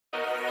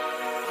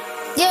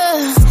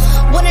Yeah,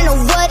 wanna know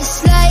what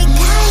it's like.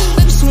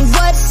 Baby, show me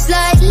what it's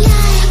like.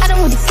 I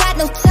don't really got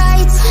no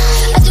tights.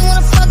 I just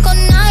wanna fuck all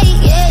night.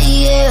 Yeah,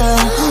 yeah.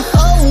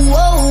 Oh,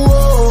 oh,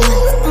 oh.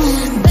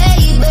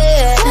 Baby,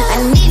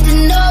 I need to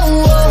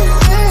know.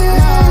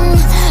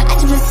 I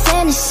just been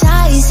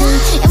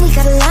fantasizing, and we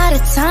got a lot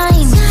of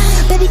time.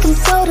 Baby, come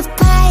throw the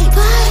pipe.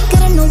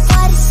 Gotta know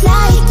what it's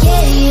like.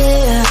 Yeah,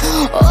 yeah.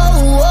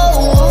 Oh, oh,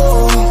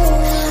 oh.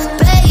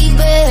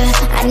 Baby,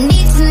 I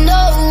need to know.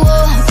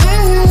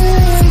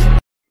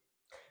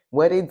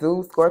 What it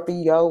do,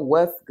 Scorpio?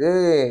 What's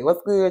good?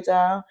 What's good,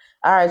 y'all?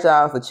 All right,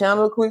 y'all. So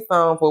channel a quick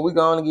song before we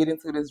go on and get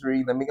into this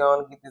read. Let me go on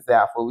and get this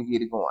out before we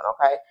get it going,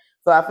 okay?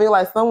 So I feel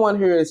like someone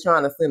here is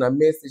trying to send a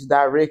message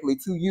directly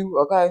to you,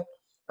 okay?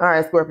 All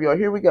right, Scorpio,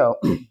 here we go.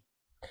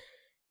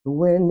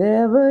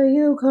 Whenever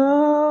you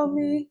call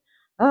me,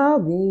 I'll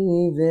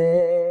be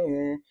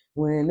there.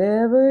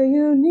 Whenever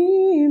you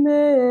need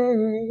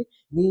me,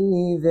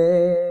 be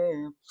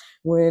there.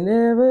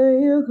 Whenever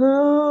you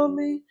call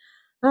me,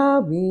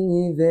 I'll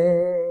be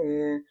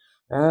there.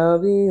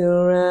 I'll be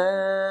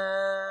around.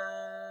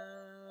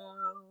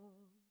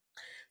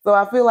 So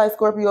I feel like,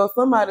 Scorpio,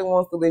 somebody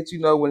wants to let you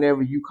know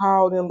whenever you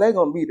call them, they're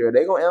going to be there.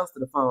 They're going to answer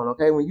the phone,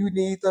 okay? When you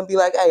need them, be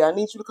like, hey, I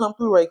need you to come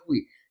through right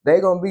quick. They're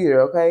going to be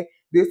there, okay?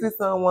 This is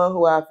someone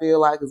who I feel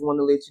like is want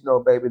to let you know,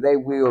 baby, they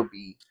will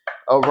be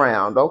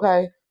around,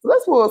 okay? So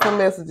let's pull some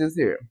messages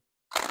here.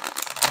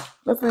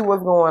 Let's see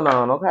what's going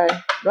on, okay?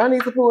 Do I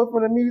need to pull it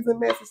from the music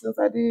message since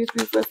I did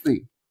this? Let's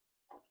see.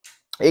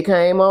 It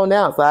came on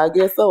out, so I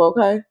guess so,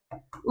 okay?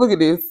 Look at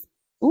this.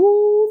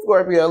 Ooh,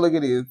 Scorpio, look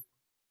at this.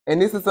 And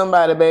this is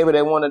somebody, baby,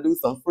 that want to do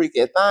some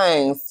freaky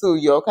things to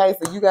you, okay?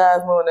 So you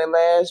guys know in that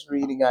last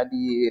reading I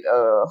did,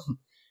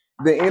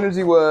 the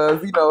energy was,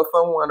 you know,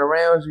 someone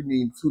around you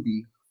needs to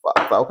be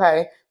fucked,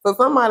 okay? So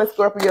somebody,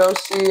 Scorpio,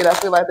 shit, I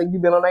feel like that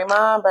you've been on their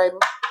mind, baby.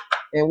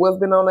 And what's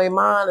been on their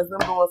mind is them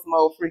doing some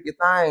old freaky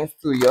things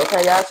to you,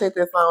 okay? Y'all check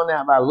that song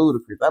out by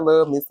Ludacris. I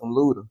love me some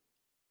Luda.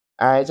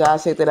 All right, y'all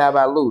check that out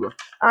by Luda.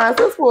 All right,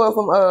 so let's pull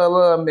some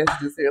love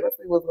messages here. Let's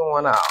see what's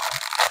going on.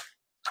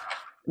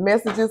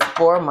 Messages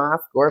for my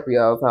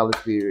Scorpios, Holy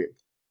Spirit.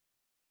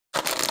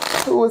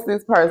 Who is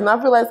this person?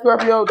 I feel like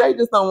Scorpio, they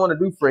just don't want to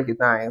do freaky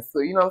things. So,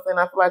 you know what I'm saying?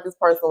 I feel like this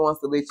person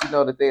wants to let you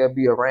know that they'll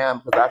be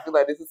around because I feel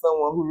like this is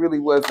someone who really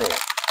wasn't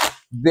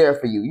there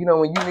for you. You know,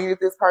 when you needed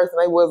this person,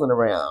 they wasn't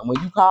around.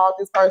 When you called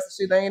this person,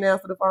 shit, they ain't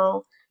answer the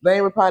phone. They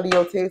ain't reply to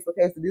your text.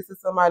 Okay, so this is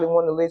somebody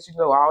want to let you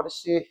know all the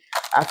shit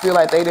I feel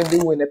like they didn't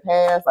do in the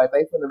past. Like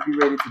they finna be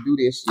ready to do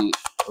this shit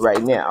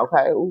right now.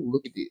 Okay, ooh,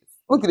 look at this.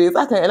 Look at this.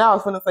 I can't. And I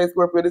was finna say,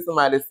 Scorpio, this is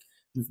somebody that's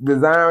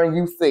desiring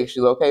you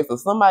sexual. Okay, so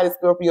somebody,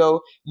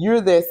 Scorpio,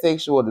 you're their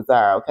sexual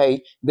desire.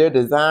 Okay, they're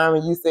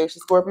desiring you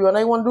sexual, Scorpio, and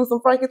they want to do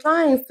some freaky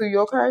things to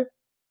you. Okay.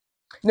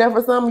 Now,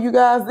 for some of you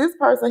guys, this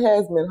person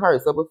has been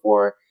hurt. So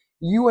before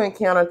you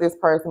encountered this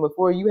person,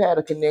 before you had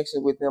a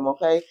connection with them,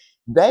 okay,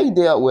 they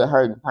dealt with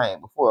hurt and pain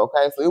before,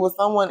 okay? So it was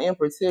someone in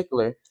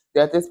particular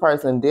that this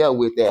person dealt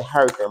with that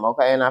hurt them,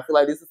 okay? And I feel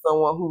like this is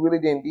someone who really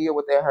didn't deal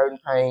with that hurt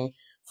and pain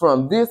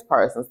from this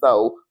person.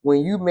 So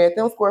when you met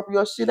them,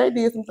 Scorpio, shit, they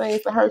did some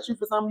things to hurt you.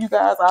 For some of you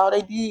guys, all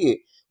they did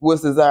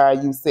was desire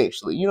you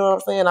sexually. You know what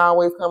I'm saying?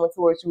 Always coming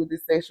towards you with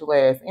this sexual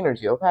ass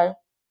energy, okay?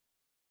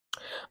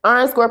 All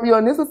right, Scorpio,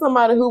 and this is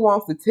somebody who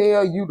wants to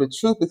tell you the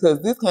truth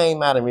because this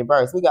came out in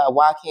reverse. We got,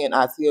 why can't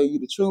I tell you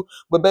the truth?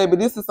 But, baby,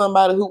 this is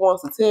somebody who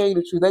wants to tell you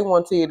the truth. They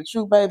want to tell you the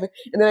truth, baby,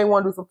 and then they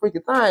want to do some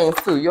freaking things,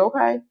 too. You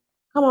okay?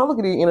 Come on, look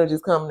at these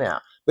energies coming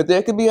out. But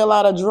there could be a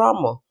lot of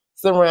drama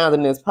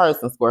surrounding this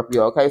person,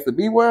 Scorpio, okay? So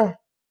beware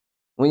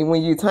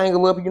when you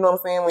tangle up, you know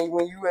what I'm saying?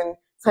 When you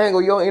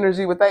entangle your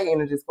energy with their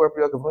energy,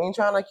 Scorpio, because we ain't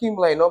trying to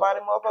accumulate nobody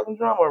motherfucking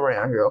drama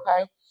around here,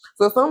 okay?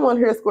 So someone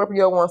here,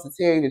 Scorpio, wants to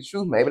tell you the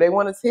truth. Maybe they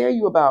want to tell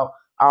you about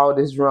all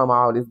this drama,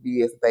 all this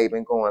BS that they've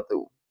been going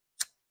through.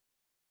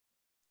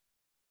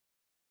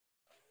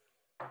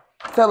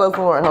 Tell us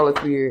more, Holy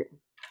Spirit.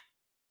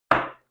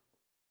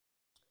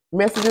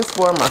 Messages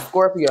for my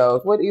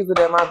Scorpios. What is it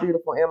that my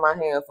beautiful and my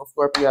handsome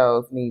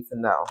Scorpios need to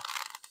know?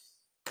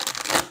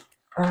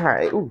 All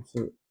right. Ooh,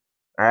 shit.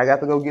 All right, I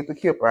got to go get the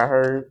kipper, I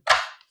heard.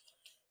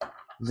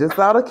 Just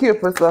saw the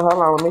kipper, so hold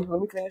on.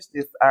 Let me finish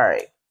this. All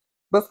right.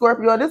 But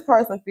Scorpio, this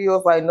person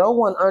feels like no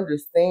one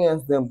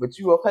understands them but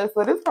you, okay?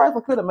 So this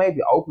person could have maybe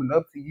opened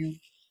up to you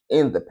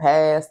in the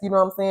past, you know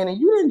what I'm saying? And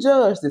you didn't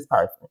judge this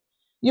person.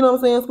 You know what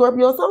I'm saying,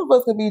 Scorpio? Some of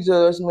us can be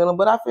judgmental,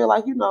 but I feel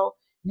like, you know,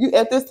 you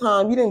at this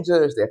time, you didn't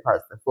judge that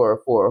person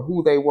for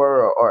who they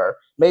were or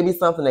maybe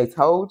something they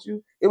told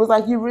you. It was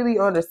like you really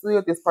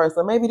understood this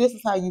person. Maybe this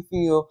is how you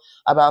feel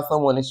about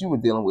someone that you were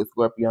dealing with,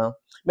 Scorpio.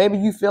 Maybe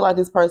you feel like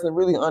this person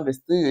really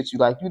understood you,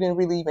 like you didn't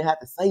really even have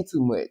to say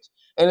too much.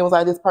 And it was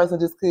like this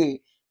person just could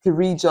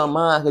read your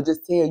mind, could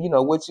just tell, you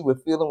know, what you were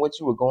feeling, what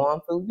you were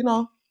going through, you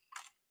know.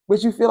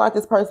 But you feel like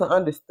this person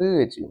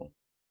understood you.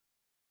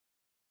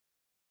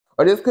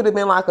 Or this could have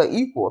been like an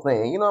equal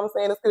thing, you know what I'm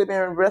saying? This could have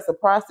been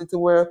reciprocity to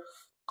where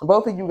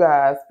both of you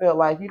guys felt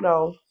like, you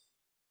know,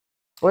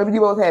 maybe you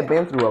both had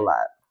been through a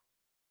lot.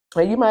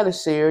 And you might have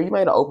shared, you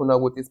might have opened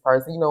up with this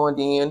person, and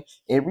then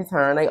in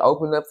return they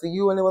opened up to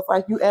you, and it was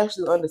like you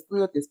actually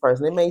understood this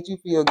person. It made you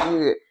feel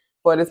good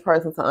for this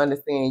person to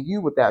understand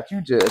you without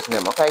you judging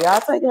them. Okay,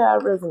 y'all take it how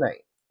it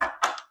resonates.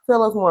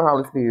 Tell us more,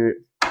 Holy Spirit.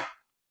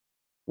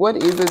 What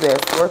is it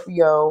that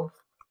Scorpio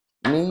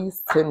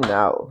needs to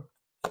know?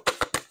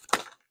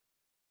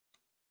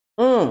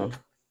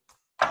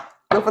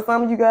 But for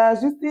some of you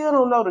guys, you still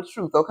don't know the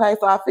truth, okay?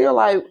 So I feel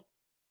like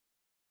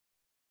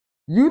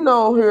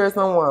hear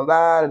someone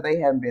lie and they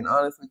haven't been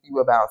honest with you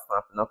about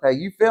something, okay?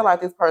 You feel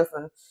like this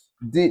person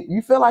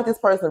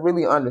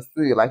really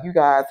understood, like you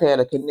guys had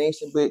a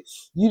connection, but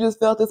you just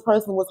felt this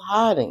person was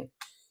hiding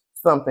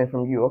something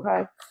from you,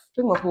 okay?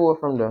 I'm gonna pull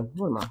from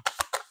where am I?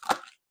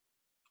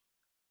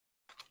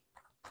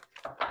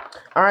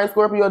 All right,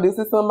 Scorpio, this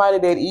is somebody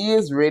that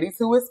is ready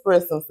to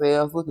express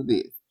themselves. Look at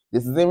this.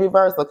 This is in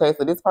reverse, okay?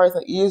 So this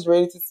person is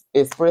ready to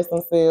express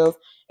themselves,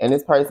 and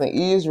this person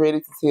is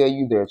ready to tell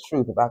you their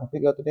truth. If I can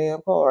pick up the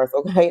damn cards,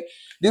 okay?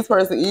 This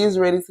person is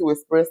ready to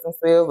express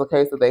themselves,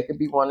 okay? So they could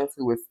be wanting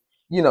to,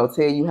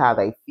 tell you how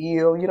they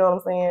feel. You know what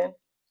I'm saying?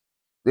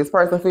 This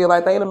person feel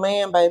like they the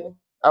man, baby,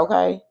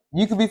 okay?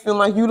 You could be feeling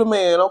like you the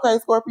man, okay?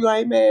 Scorpio, I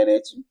ain't mad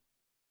at you.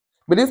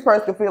 But this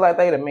person feel like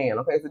they the man,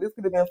 okay? So this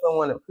could have been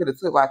someone that could have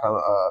took like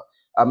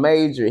a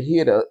major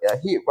hit, a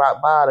hit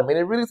rock bottom, and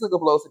it really took a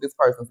blow to this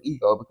person's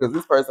ego because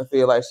this person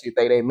feel like shit,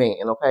 they that man,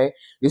 okay?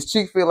 This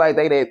chick feel like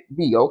they that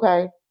B,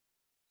 okay?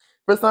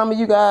 For some of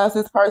you guys,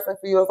 this person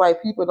feels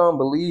like people don't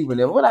believe in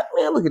them.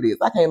 Man, look at this.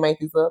 I can't make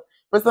this up.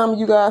 For some of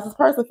you guys, this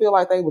person feel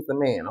like they was the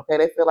man, okay?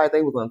 They feel like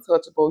they was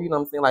untouchable, you know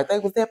what I'm saying? Like they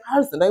was that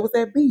person, they was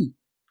that B.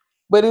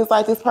 But it's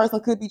like this person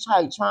could be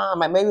trying,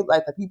 like maybe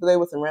like the people they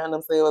would surround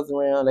themselves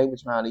around, they were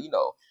trying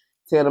to,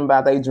 tell them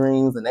about their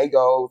dreams and their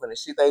goals and the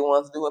shit they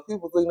want to do. And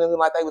people was looking at them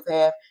like they was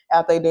half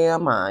out their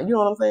damn mind. You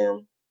know what I'm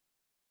saying?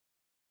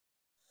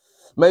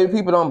 Maybe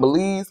people don't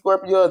believe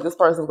Scorpio, this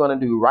person's going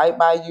to do right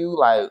by you.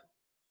 Like,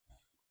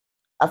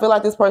 I feel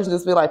like this person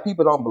just feel like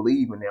people don't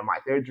believe in them,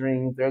 like their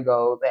dreams, their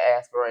goals, their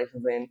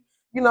aspirations, and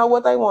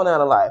what they want out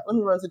of life. Let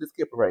me run to this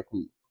Kipper right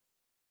quick.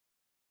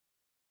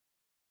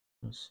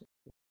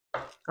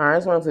 All right,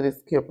 let's run to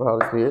this Kipper,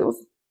 Holy Spirit.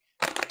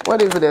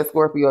 What is it that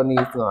Scorpio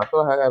needs to know? I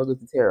feel like I got to look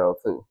at the tarot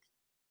too.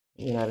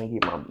 I didn't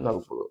get my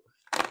notebook.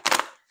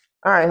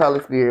 All right,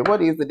 Holy Spirit,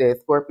 what is it that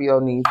Scorpio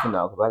needs to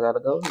know? Because I got to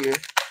go here.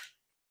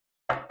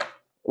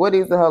 What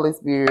is the Holy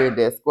Spirit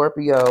that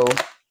Scorpio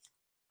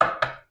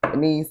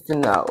needs to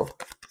know?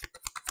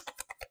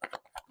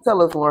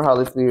 Tell us more,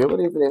 Holy Spirit. What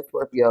is it that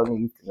Scorpio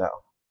needs to know?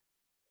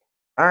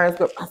 All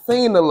right, I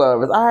seen the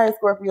lovers. All right,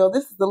 Scorpio,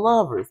 this is the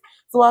lovers.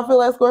 So I feel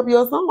like,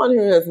 Scorpio, someone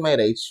here has made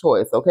a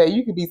choice, okay?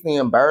 You could be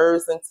seeing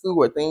birds in two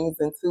or things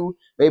in two.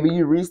 Maybe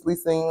you recently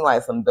seen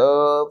like some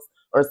doves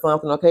or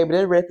something, okay? But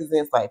it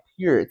represents like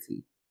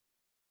purity.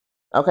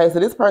 Okay, so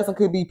this person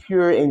could be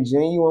pure and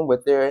genuine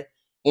with their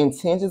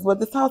intentions, but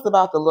this talks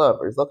about the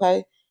lovers,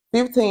 okay?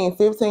 15,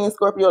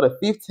 Scorpio, the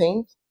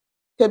 15th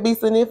could be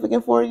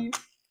significant for you.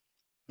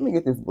 Let me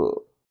get this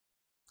book.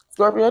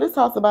 Scorpio, this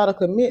talks about a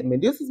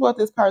commitment. This is what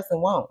this person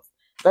wants.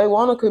 They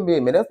want a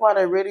commitment. That's why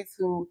they're ready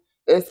to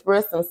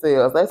express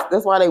themselves.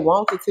 That's why they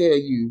want to tell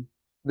you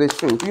the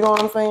truth. You know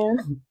what I'm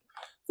saying?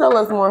 Tell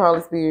us more,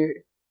 Holy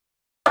Spirit.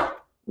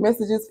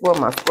 Messages for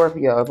my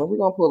Scorpios. And we're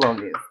going to pull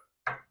on this.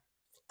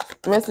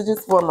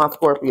 Messages for my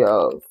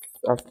Scorpios.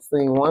 I've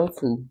seen 1,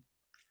 2.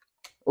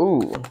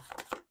 Ooh. All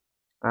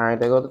right,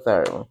 there go the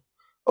third one.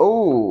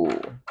 Ooh.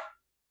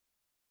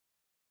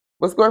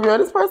 But Scorpio,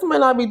 this person may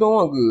not be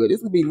doing good.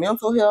 This could be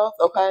mental health,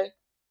 okay?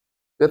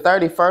 The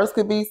 31st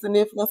could be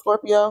significant,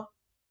 Scorpio.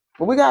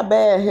 But we got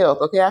bad health,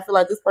 okay? I feel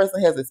like this person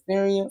has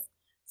experienced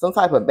some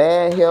type of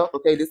bad health,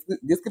 okay? This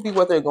could be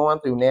what they're going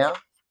through now.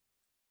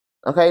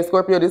 Okay,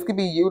 Scorpio, this could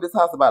be you. This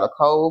talks about a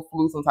cold,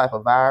 flu, some type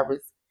of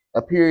virus,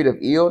 a period of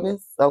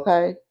illness,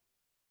 okay?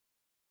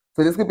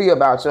 So this could be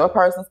about your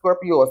person,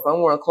 Scorpio, or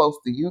someone close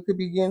to you could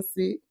be getting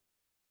sick.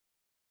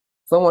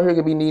 Someone here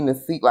could be needing to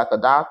seek like a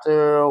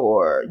doctor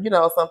or,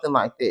 something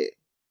like that.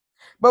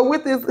 But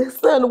with this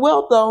sudden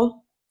wealth,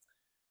 though,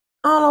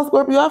 I don't know,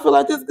 Scorpio, I feel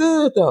like it's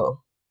good,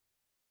 though.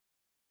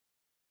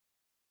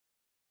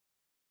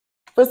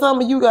 For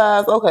some of you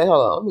guys, okay,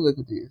 hold on. Let me look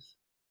at this.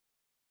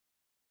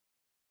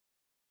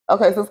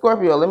 Okay, so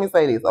Scorpio, let me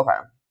say this. Okay.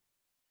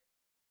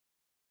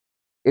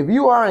 If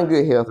you are in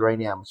good health right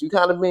now, but you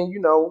kind of been,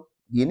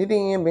 getting it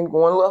in, been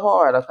going a little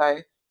hard,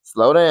 okay?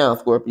 Slow down,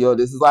 Scorpio.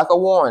 This is like a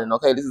warning,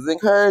 okay? This is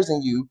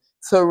encouraging you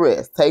to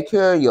rest. Take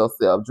care of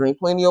yourself. Drink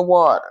plenty of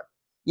water.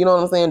 You know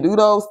what I'm saying? Do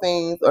those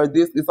things, or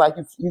it's like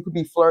you could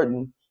be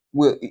flirting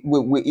with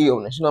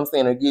illness. You know what I'm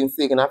saying? Or getting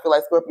sick. And I feel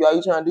like, Scorpio, all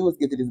you trying to do is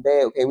get to this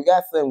bag. Okay, we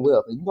got some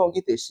wealth, and you going to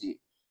get this shit,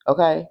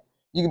 okay?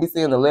 You can be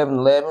seeing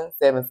 1111,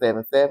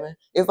 777.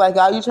 It's like,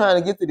 all you trying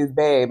to get to this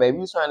bag, baby.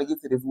 You trying to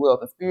get to this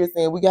wealth. And Spirit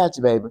saying, we got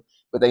you, baby.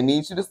 But they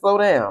need you to slow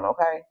down,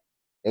 okay?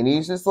 They need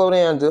you to slow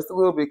down just a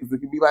little bit because it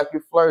can be like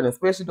you're flirting,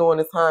 especially during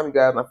this time, you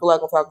guys. And I feel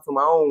like I'm talking to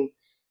my own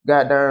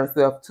goddamn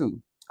self,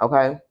 too,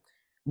 okay?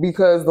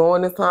 Because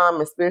during this time,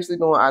 especially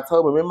during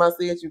October, remember I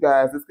said you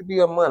guys, this could be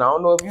a month. I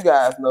don't know if you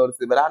guys notice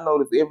it, but I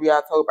notice every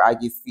October I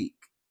get sick.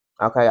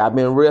 Okay, I've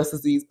been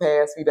restless these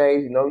past few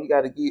days. You know, you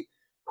got to get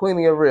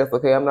plenty of rest.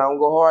 Okay, I'm not going to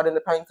go hard in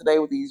the paint today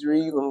with these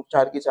reads. I'm going to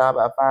try to get y'all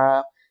about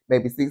 5,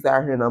 maybe 6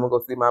 out here, and I'm going to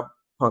go sit my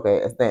punk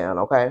ass down,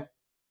 okay?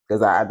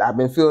 Because I've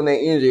been feeling that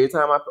energy. Every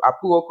time I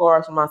pull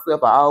cards for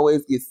myself, I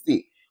always get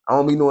sick. I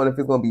don't be knowing if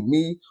it's going to be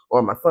me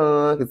or my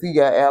son, because he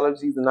got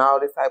allergies and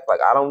all this type. Like,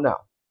 I don't know.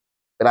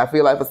 But I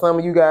feel like for some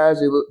of you guys,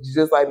 you're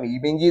just like me.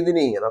 You've been getting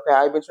in, okay?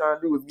 All you've been trying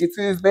to do is get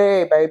to this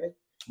bag, baby.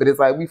 But it's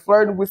like we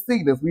flirting with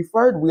sickness. We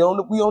flirting. We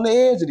on the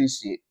edge of this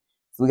shit.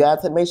 So we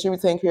gotta make sure we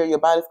take care of your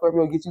body,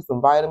 Scorpio. Get you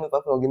some vitamins.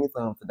 I'm gonna give me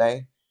some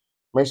today.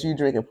 Make sure you're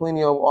drinking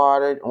plenty of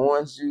water,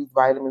 orange juice,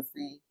 vitamin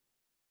C.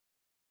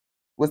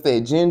 What's that?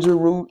 Ginger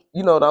root.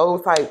 You know,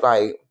 those type,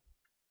 like.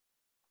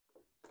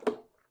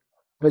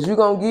 Because you're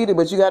gonna get it,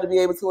 but you gotta be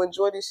able to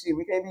enjoy this shit.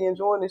 We can't be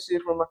enjoying this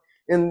shit from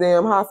in the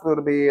damn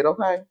hospital bed,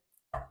 okay?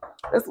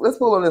 Let's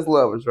pull on this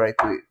lovers right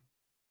quick.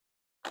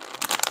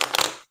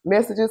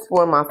 Messages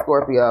for my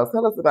Scorpios.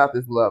 Tell us about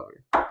this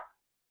lover.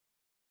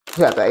 You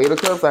got the 8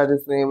 of Cups I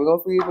just seen. We're going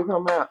to see if it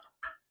come out.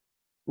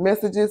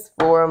 Messages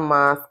for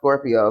my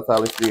Scorpios,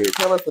 Holy Spirit.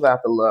 Tell us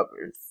about the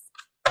lovers.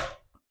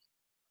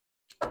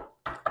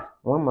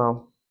 One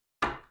more.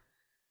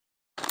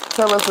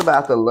 Tell us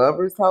about the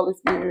lovers, Holy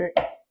Spirit.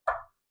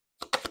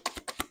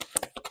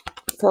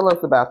 Tell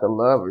us about the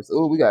lovers.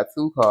 Ooh, we got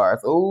 2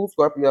 cards. Ooh,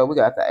 Scorpio, we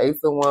got the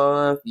Ace of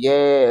Wands.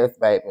 Yes,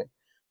 baby.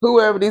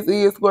 Whoever this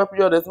is,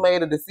 Scorpio, that's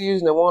made a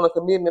decision and want a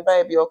commitment,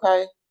 baby,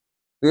 okay?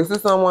 This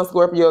is someone,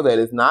 Scorpio, that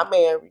is not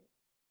married.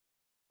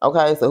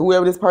 Okay, so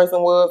whoever this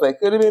person was, they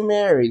could have been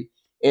married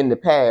in the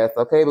past,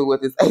 okay? But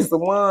with this Ace of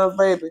Wands,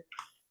 baby,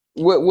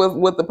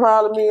 what the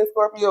problem is,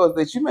 Scorpio, is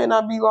that you may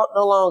not be no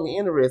longer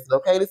interested,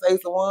 okay? This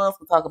Ace of Wands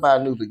can talk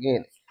about a new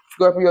beginning.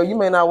 Scorpio, you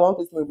may not want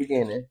this new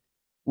beginning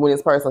when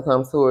this person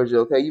comes towards you,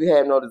 okay? You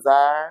have no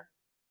desire,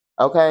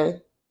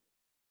 okay?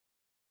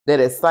 That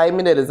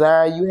excitement, that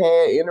desire you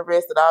had,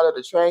 interested, all that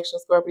attraction,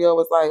 Scorpio,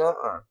 was like,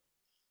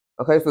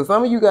 Okay, so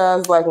some of you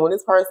guys, like when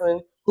this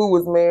person who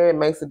was married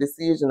makes a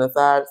decision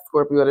aside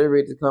Scorpio, they're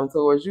ready to come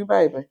towards you,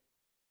 baby.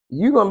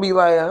 You gonna be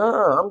like,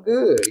 I'm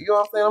good. You know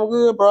what I'm saying? I'm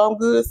good, bro. I'm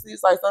good. See,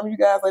 it's like some of you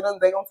guys, they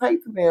gonna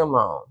take too damn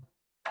long.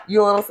 You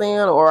know what I'm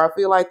saying? Or I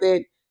feel like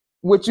that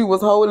what you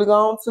was holding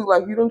on to,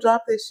 like you done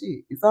dropped that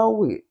shit. It's all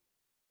with.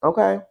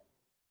 Okay?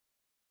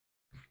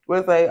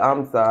 We'll say,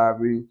 I'm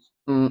sorry.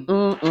 The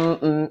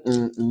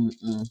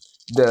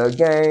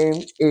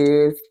game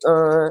is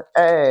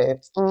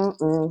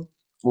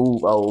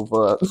move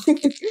over.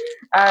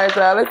 Alright,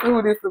 y'all, let's see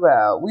who this is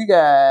about. We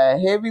got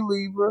Heavy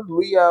Libra,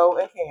 Leo,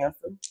 and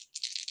Cancer.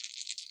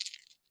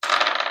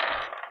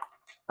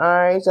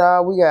 Alright,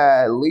 y'all, we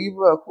got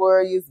Libra,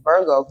 Aquarius,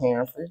 Virgo,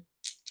 Cancer.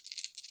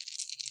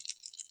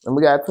 And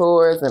we got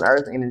Taurus and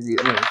Earth energy,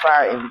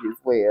 fire energy as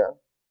well.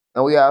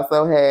 And we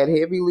also had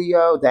Heavy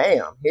Leo.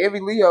 Damn, Heavy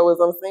Leo is,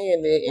 I'm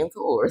saying that, in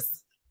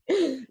Taurus.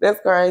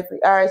 That's crazy.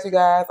 Alright, you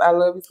guys, I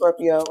love you,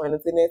 Scorpio. And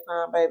until next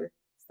time, baby,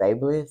 stay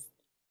blessed.